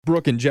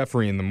Brooke and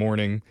Jeffrey in the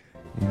morning.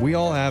 We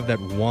all have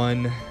that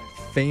one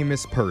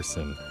famous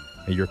person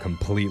that you're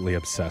completely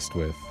obsessed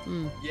with.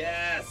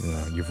 Yes.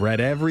 You've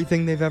read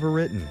everything they've ever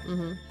written,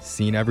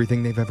 seen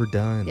everything they've ever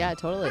done, Yeah,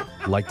 totally.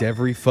 liked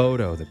every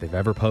photo that they've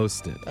ever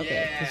posted,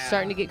 Okay, Yeah. it's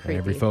starting to get creepy.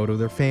 every photo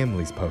their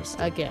family's posted,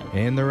 Again.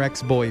 and their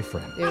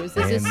ex-boyfriend. This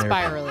and is their-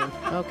 spiraling.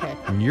 Okay.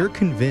 And you're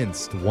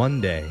convinced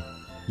one day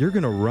you're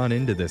going to run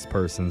into this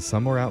person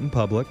somewhere out in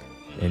public,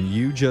 and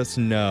you just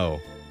know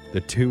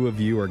the two of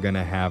you are going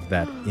to have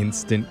that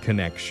instant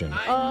connection.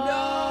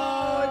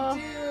 I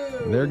know,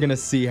 dude. They're going to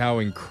see how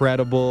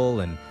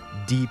incredible and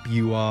deep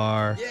you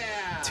are.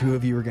 Yeah. Two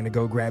of you are going to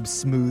go grab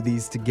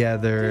smoothies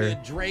together.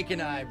 Dude, Drake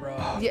and I, bro.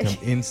 Yeah. Become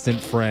instant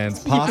friends,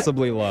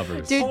 possibly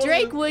lovers. Dude,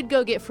 Drake would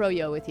go get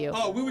froyo with you.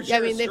 Oh, we would I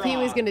share mean, a if he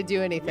was straw. going to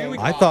do anything. would-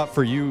 I thought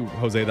for you,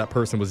 Jose, that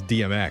person was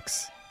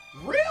DMX.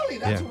 Really?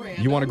 That's Yeah.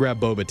 random. You want to grab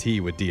boba tea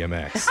with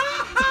DMX.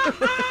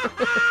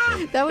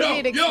 That would be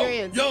an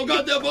experience. Yo,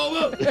 got that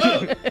boba?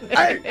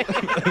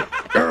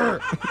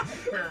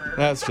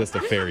 That's just a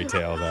fairy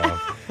tale, though.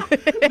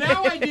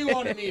 Now I do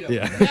want to meet him.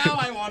 Yeah. Now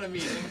I want to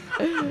meet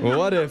him. Well,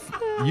 what if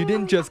you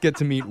didn't just get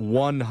to meet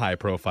one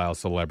high-profile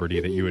celebrity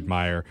that you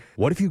admire?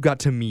 What if you got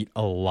to meet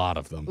a lot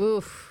of them?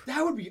 Oof.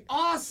 That would be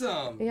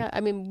awesome. Yeah, I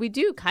mean, we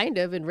do kind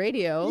of in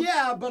radio.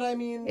 Yeah, but I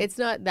mean, It's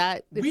not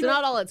that, We it's don't-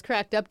 not all it's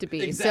cracked up to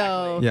be. Exactly.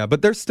 So, Yeah,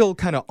 but they're still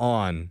kind of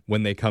on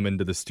when they come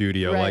into the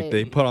studio. Like, Right.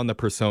 they put on the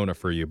persona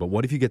for you. But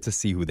what if you get to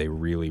see who they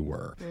really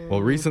were?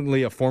 Well,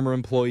 recently, a former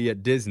employee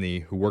at Disney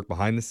who worked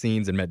behind the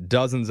scenes and met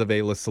dozens of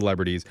A-list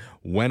celebrities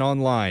went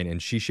online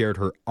and she shared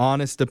her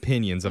honest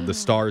opinions of the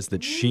stars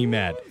that she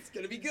met. it's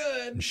going to be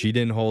good. And she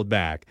didn't hold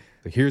back.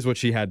 So here's what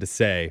she had to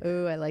say.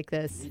 ooh, I like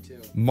this.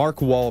 Mark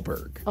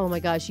Wahlberg. Oh my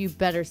gosh, you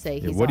better say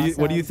he's What do you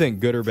awesome. think,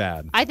 good or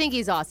bad? I think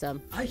he's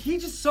awesome.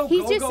 He's just so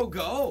He's go, just- go,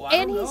 go. I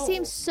And don't he know.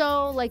 seems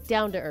so, like,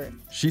 down to earth.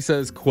 She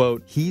says,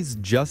 quote, he's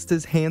just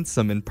as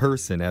handsome in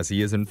person as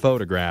he is in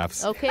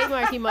photographs. Okay,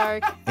 Marky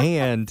Mark.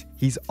 And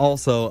he's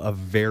also a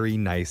very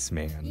nice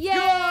man. Yay! God,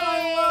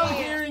 I love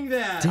hearing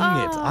that.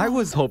 Dang it. I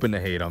was hoping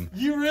to hate him.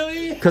 You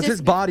really? Because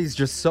his body's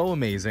just so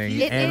amazing.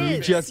 It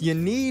and is. you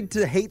need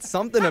to hate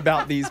something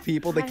about these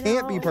people. They I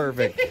can't be know.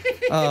 perfect.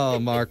 Oh,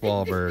 Mark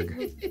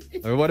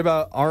Wahlberg. What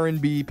about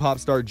R&B pop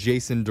star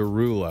Jason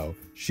Derulo?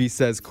 She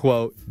says,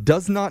 quote,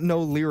 does not know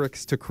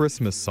lyrics to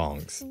Christmas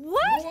songs.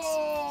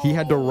 What? He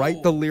had to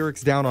write the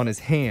lyrics down on his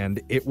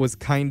hand. It was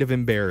kind of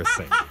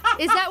embarrassing.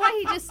 Is that why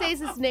he just says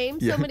his name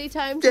so Yeah. many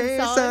times in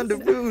Jason songs?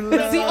 Derulo.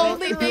 It's the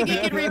only thing he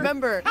can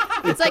remember.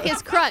 It's like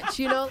his crutch,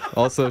 you know?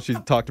 Also, she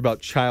talked about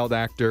child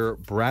actor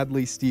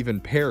Bradley Stephen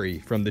Perry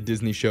from the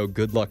Disney show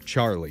Good Luck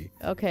Charlie.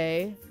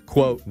 Okay.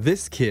 Quote,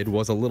 this kid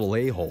was a little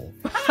a-hole.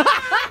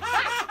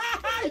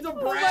 He's a Oh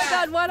my brat.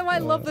 God, why do I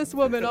love this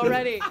woman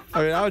already?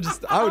 I mean, I would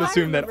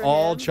assume that remember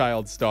all him.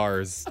 child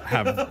stars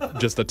have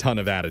just a ton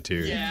of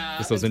attitude. Yeah,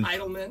 Just those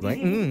entitlement. like,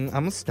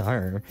 I'm a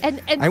star.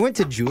 And I went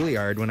to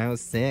Juilliard when I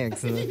was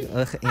 6.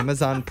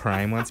 Amazon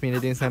Prime wants me to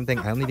do something.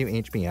 I only do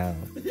HBO.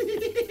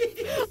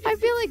 I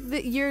feel like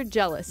that you're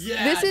jealous.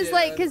 Yeah, This is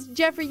like, dude. because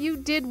Jeffrey, you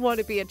did want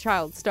to be a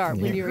child star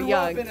when you were Grew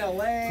young. up in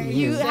LA.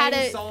 You sang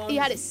had songs.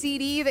 a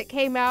CD that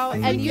came out,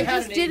 think and you you had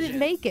just an didn't agent.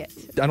 make it.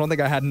 I don't think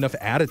I had enough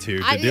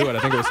attitude to I- do it. I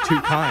think it was too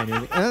kind. You're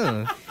like,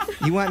 oh,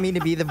 you want me to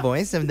be the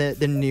voice of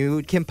the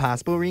new Kim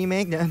Possible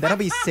remake? No, that'll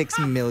be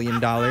 $6 million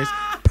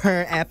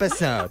per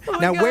episode.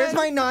 Now, God. where's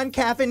my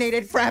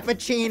non-caffeinated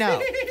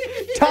Frappuccino?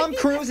 Tom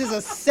Cruise is a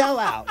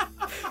sellout.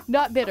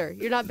 Not bitter.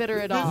 You're not bitter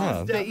at all.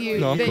 No. That you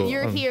No, I'm that cool.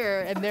 you're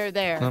here and they're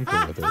there. I'm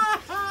cool with it.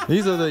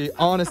 These are the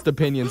honest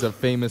opinions of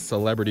famous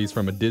celebrities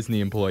from a Disney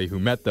employee who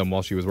met them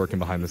while she was working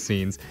behind the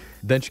scenes.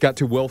 Then she got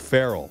to Will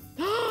Ferrell.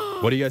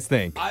 What do you guys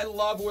think? I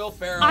love Will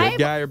Ferrell. I- Good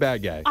guy or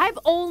bad guy? I've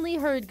only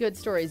heard good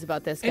stories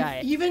about this guy.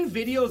 And even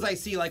videos I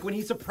see, like when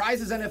he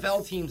surprises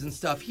NFL teams and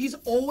stuff, he's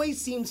always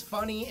seems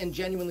funny and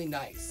genuinely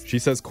nice. She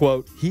says,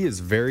 quote, he is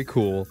very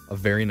cool, a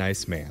very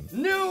nice man.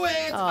 Knew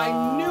it!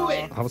 I knew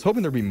it! I was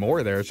hoping there'd be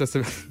more there. It's just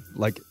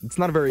like it's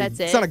not a very That's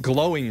it's it? not a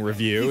glowing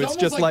review. He's it's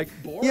just almost,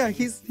 like boring. yeah,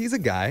 he's a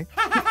guy.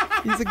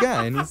 He's a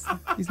guy and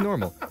he's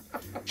normal.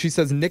 She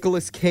says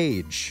Nicolas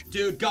Cage.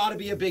 Dude, gotta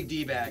be a big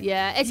D-bag.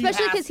 Yeah,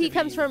 especially has because he to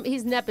comes be. from,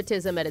 he's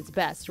nepotism at its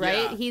best,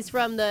 right? Yeah. He's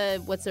from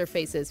the, what's their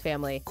faces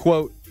family.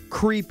 Quote,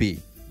 creepy.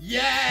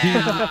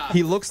 Yeah!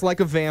 He looks like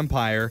a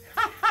vampire.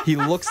 He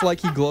looks like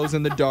he glows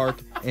in the dark,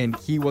 and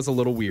he was a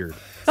little weird.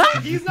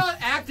 He's not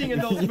acting in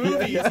those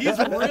movies. He's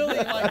really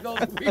like those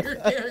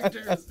weird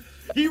characters.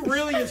 He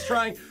really is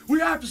trying, we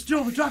have to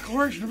steal the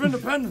Declaration of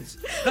Independence.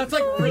 That's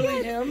like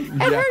really him.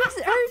 And Yeah.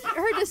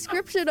 her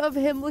description of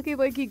him looking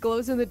like he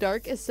glows in the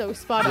dark is so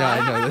spot on. Yeah,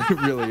 I know,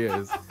 it really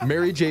is.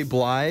 Mary J.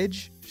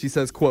 Blige, she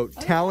says, quote,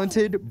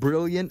 talented,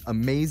 brilliant,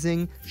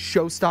 amazing,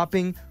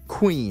 show-stopping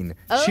queen.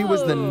 She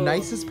was the Oh.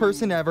 nicest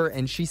person ever,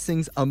 and she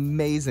sings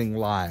amazing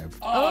live.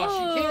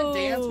 Oh, she can't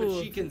dance,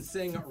 but she can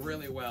sing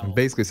really well.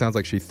 Basically sounds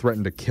like she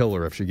threatened to kill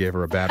her if she gave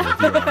her a bad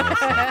review on this.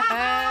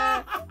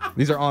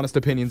 These are honest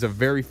opinions of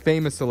very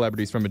famous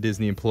celebrities from a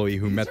Disney employee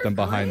who met them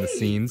behind the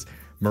scenes.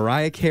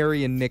 Mariah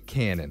Carey and Nick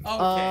Cannon.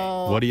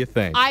 Okay. What do you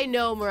think? I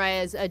know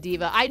Mariah's a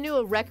diva. I knew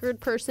a record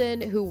person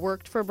who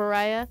worked for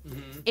Mariah,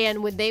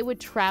 and when they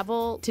would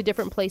travel to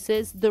different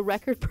places, the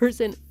record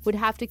person would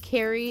have to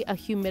carry a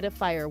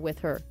humidifier with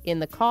her in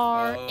the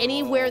car.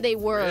 Anywhere they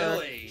were,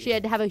 really? she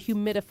had to have a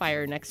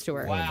humidifier next to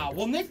her. Wow.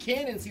 Well, Nick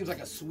Cannon seems like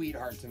a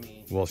sweetheart to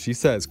me. Well, she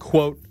says,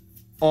 quote,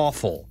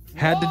 awful.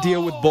 Had to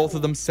deal with both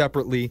of them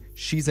separately.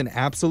 She's an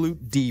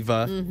absolute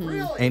diva,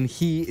 Really? and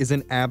he is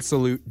an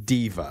absolute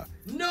diva.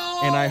 No!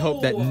 And I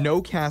hope that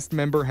no cast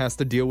member has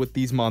to deal with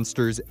these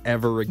monsters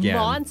ever again.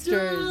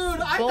 Monsters.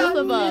 Dude, I both thought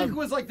of them. Nick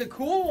was like the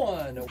cool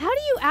one. How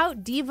do you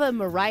out diva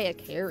Mariah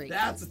Carey?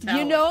 That's a talent.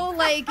 You know,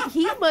 like,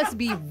 he must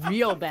be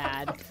real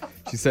bad.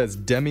 She says,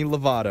 Demi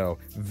Lovato,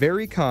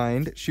 very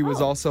kind. She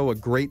was also a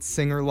great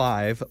singer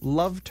live.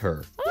 Loved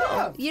her.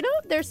 Oh, you know,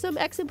 there's some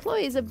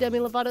ex-employees of Demi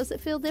Lovato's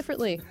that feel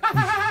differently.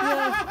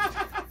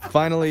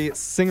 Finally,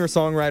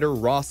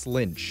 singer-songwriter Ross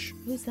Lynch.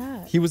 Who's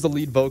that? He was the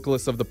lead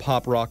vocalist of the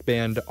pop rock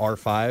band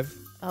R5.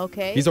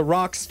 Okay. He's a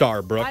rock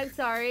star, Brooke. I'm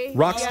sorry.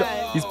 Rock star.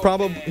 Yeah.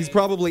 He's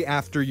probably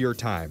after your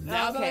time.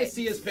 Now that I Okay.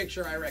 see his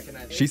picture, I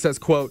recognize him. She says,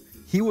 quote,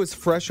 he was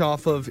fresh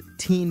off of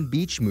Teen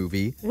Beach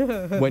Movie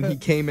when he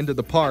came into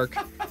the park,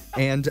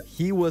 and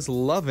he was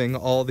loving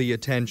all the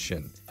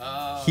attention.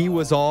 He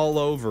was all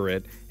over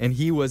it, and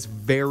he was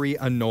very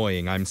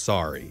annoying. I'm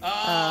sorry.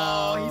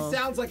 Oh, he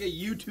sounds like a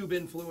YouTube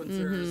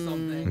influencer or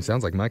something. He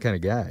sounds like my kind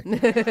of guy.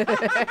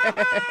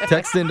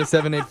 Text into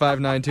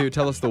 78592.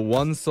 Tell us the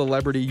one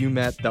celebrity you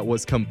met that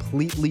was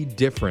completely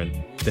different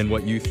than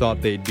what you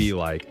thought they'd be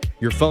like.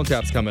 Your phone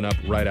tap's coming up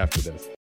right after this.